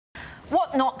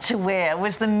What Not to Wear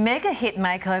was the mega hit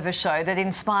makeover show that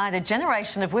inspired a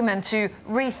generation of women to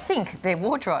rethink their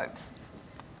wardrobes.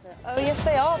 Oh, yes,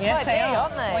 they are. Yes, they are.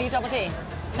 Aren't they? Are you double D?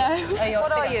 No. Oh,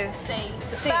 what are you?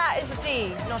 C. That is a D,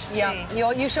 not a C.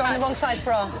 Yeah, you're sure on the wrong size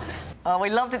bra. Oh,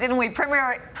 we loved it, didn't we?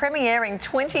 Premiering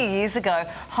 20 years ago,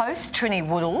 hosts Trinny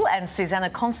Woodall and Susanna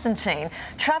Constantine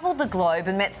travelled the globe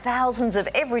and met thousands of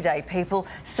everyday people,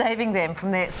 saving them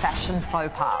from their fashion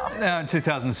faux pas. Now, in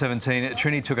 2017,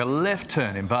 Trinny took a left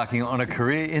turn, embarking on a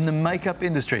career in the makeup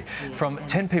industry. From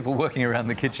 10 people working around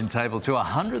the kitchen table to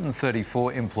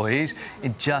 134 employees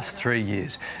in just 3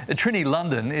 years. Trinny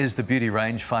London is the beauty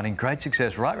range finding great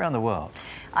success right around the world.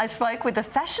 I spoke with the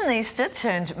fashionista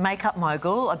turned makeup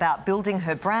mogul about building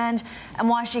her brand and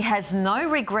why she has no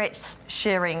regrets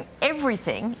sharing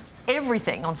everything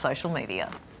on social media.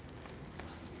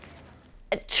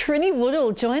 Trinny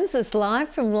Woodall joins us live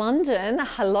from London.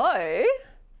 Hello.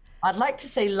 I'd like to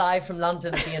say live from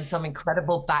London and be in some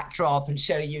incredible backdrop and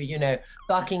show you, you know,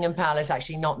 Buckingham Palace,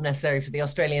 actually not necessary for the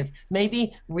Australians,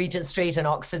 maybe Regent Street and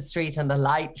Oxford Street and the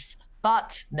lights.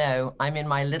 But no, I'm in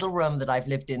my little room that I've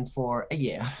lived in for a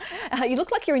year. You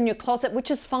look like you're in your closet, which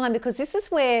is fine because this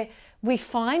is where we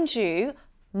find you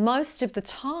most of the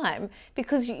time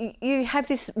because you have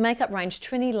this makeup range,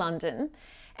 Trinny London.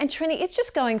 And Trinny, it's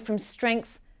just going from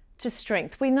strength to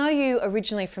strength. We know you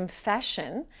originally from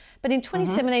fashion, but in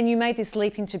 2017 you made this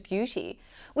leap into beauty,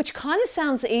 which kind of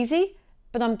sounds easy,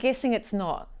 but I'm guessing it's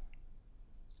not.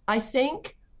 I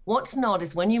think what's not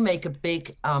is when you make a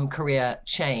big career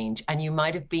change and you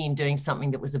might have been doing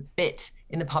something that was a bit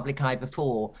in the public eye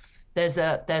before, there's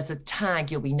a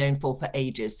tag you'll be known for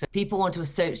ages. So people want to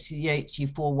associate you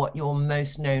for what you're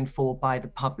most known for by the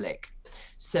public.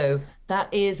 So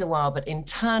that is a while, but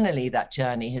internally that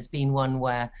journey has been one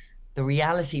where the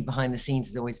reality behind the scenes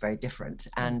is always very different.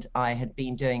 And I had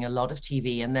been doing a lot of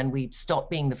TV and then we stopped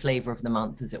being the flavour of the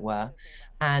month, as it were.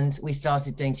 And we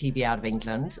started doing TV out of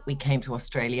England. We came to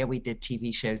Australia, we did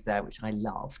TV shows there, which I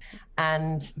love.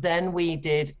 And then we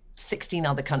did 16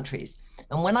 other countries.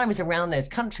 And when I was around those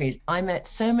countries, I met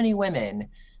so many women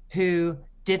who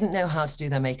didn't know how to do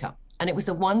their makeup. And it was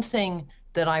the one thing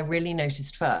that I really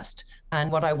noticed first.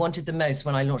 And what I wanted the most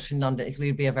when I launched in London is we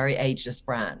would be a very ageless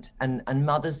brand. And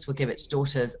mothers would give it to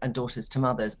daughters and daughters to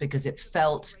mothers because it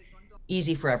felt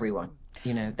easy for everyone.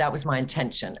 You know, that was my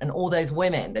intention. And all those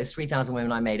women, those 3,000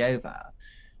 women I made over,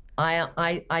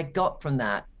 I got from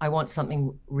that, I want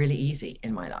something really easy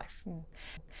in my life.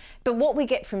 But what we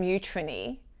get from you,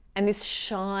 Trinny, and this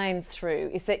shines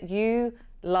through, is that you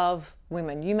love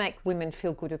women. You make women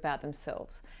feel good about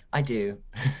themselves. I do.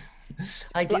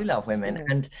 I do love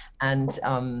women. And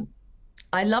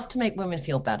I love to make women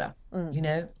feel better. You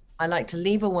know, I like to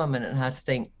leave a woman and her to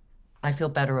think, I feel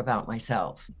better about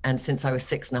myself. And since I was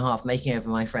 6.5, making over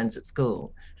my friends at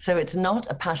school. So it's not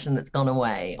a passion that's gone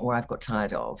away or I've got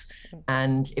tired of.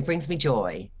 And it brings me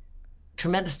joy,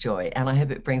 tremendous joy. And I hope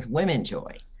it brings women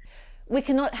joy. We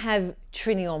cannot have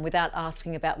Trinny on without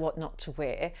asking about What Not to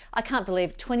Wear. I can't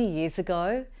believe 20 years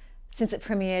ago, since it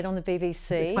premiered on the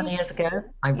BBC. 20 years ago?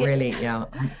 I really, yeah.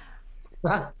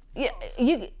 Yeah,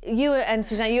 you and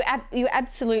Susanna, you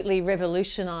absolutely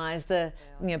revolutionised the,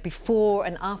 you know, before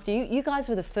and after. You guys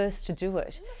were the first to do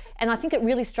it, and I think it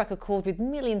really struck a chord with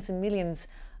millions and millions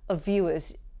of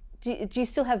viewers. Do you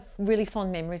still have really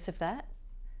fond memories of that?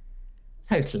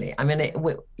 Totally. I mean,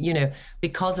 you know,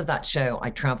 because of that show, I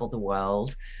traveled the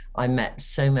world. I met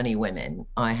so many women.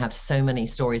 I have so many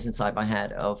stories inside my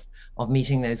head of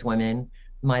meeting those women.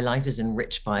 My life is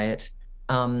enriched by it.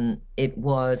 It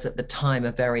was at the time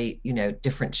a very, you know,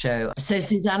 different show. So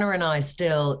Susanna and I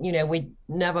still, you know, we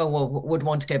never would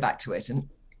want to go back to it. And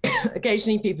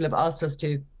occasionally people have asked us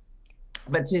to,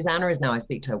 but Susanna is now, I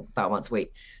speak to her about once a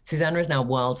week. Susanna is now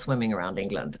wild swimming around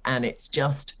England and it's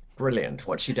just brilliant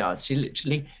what she does. She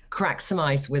literally cracks some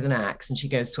ice with an axe and she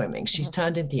goes swimming. She's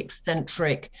turned into the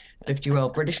eccentric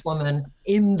 50-year-old British woman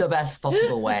in the best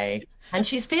possible way. And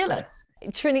she's fearless.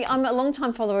 Trinny, I'm a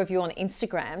long-time follower of you on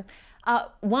Instagram.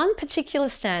 One particular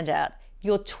standout,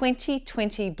 your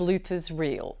 2020 bloopers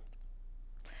reel.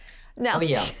 Now, oh,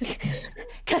 yeah.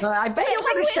 Well, I bet you're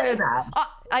going to show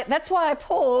that. That's why I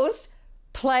paused.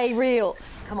 Play reel.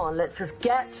 Come on, let's just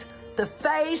get the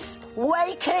face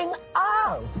waking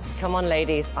up. Come on,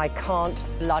 ladies, I can't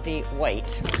bloody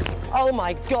wait. Oh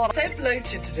my God. So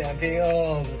bloated today, I'm feeling,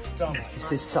 oh, the stomach.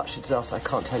 This is such a disaster. I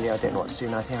can't tell you, I don't know what to do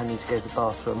now. I think I need to go to the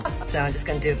bathroom. So I'm just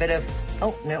going to do a bit of,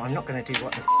 oh, no, I'm not going to do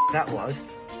what the that was.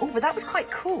 Oh, but that was quite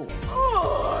cool.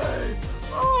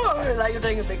 Oh, like you're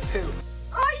doing a big poo.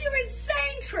 Are you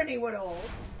insane, Trinny Woodall?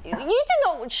 You do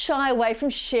not shy away from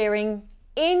sharing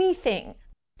anything.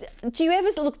 Do you ever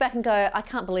look back and go, I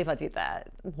can't believe I did that?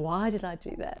 Why did I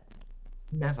do that?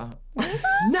 Never.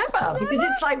 Never, because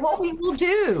it's like what we all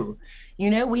do. You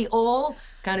know, we all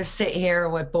kind of sit here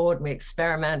and we're bored and we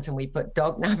experiment and we put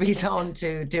dog nappies on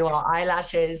to do our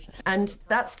eyelashes. And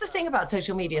that's the thing about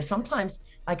social media. Sometimes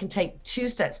I can take 2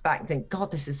 steps back and think,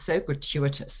 God, this is so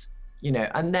gratuitous, you know,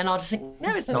 and then I'll just think,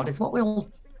 no, it's not. It's what we all,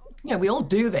 you know, we all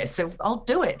do this, so I'll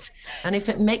do it. And if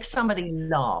it makes somebody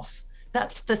laugh,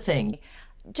 that's the thing.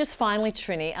 Just finally,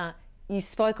 Trinny, you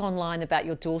spoke online about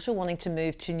your daughter wanting to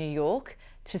move to New York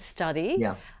to study.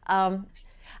 Yeah.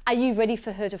 Are you ready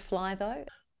for her to fly, though?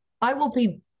 I will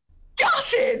be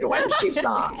gutted when she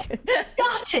flies.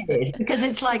 Gutted, because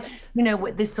it's like, you know,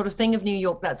 with this sort of thing of New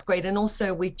York, that's great. And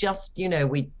also we just, you know,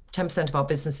 10% of our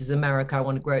business is America. I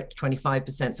want to grow it to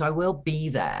 25%. So I will be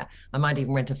there. I might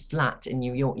even rent a flat in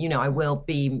New York. You know, I will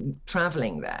be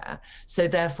traveling there. So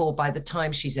therefore, by the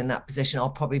time she's in that position, I'll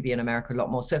probably be in America a lot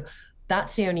more. So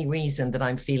that's the only reason that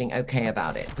I'm feeling okay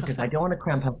about it, because I don't want to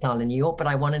cramp her style in New York, but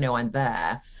I want to know I'm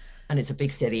there. And it's a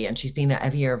big city and she's been there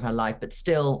every year of her life. But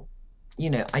still, you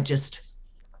know, I just,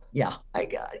 yeah.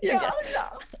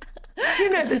 You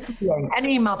know this feeling.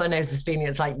 Any mother knows this feeling.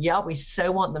 It's like, yeah, we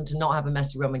so want them to not have a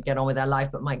messy room and get on with their life,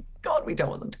 but my God, we don't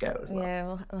want them to go as well.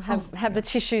 Yeah, we'll have the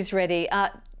tissues ready.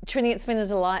 Trinny, it's been a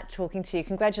delight talking to you.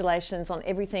 Congratulations on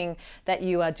everything that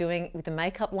you are doing with the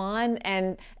makeup line,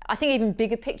 and I think even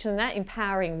bigger picture than that,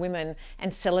 empowering women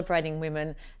and celebrating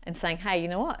women and saying, hey, you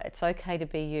know what? It's okay to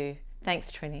be you.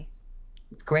 Thanks, Trinny.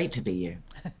 It's great to be you.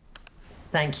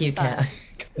 Thank you, Kat.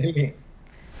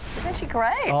 Isn't she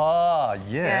great? Oh,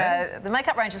 yeah. Yeah, the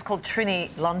makeup range is called Trinny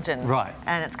London. Right.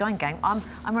 And it's going gang. I'm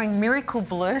wearing Miracle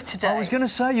Blur today. I was going to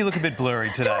say you look a bit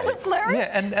blurry today. Do I look blurry? Yeah,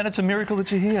 and it's a miracle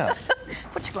that you're here.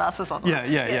 Put your glasses on.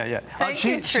 Yeah. Thank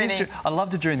you, Trinny. I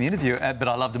loved her during the interview, but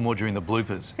I loved her more during the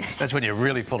bloopers. That's when you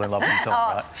really fall in love with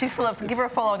someone, right? She's full of, give her a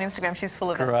follow on Instagram, she's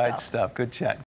full of that Great stuff. stuff. Good chat.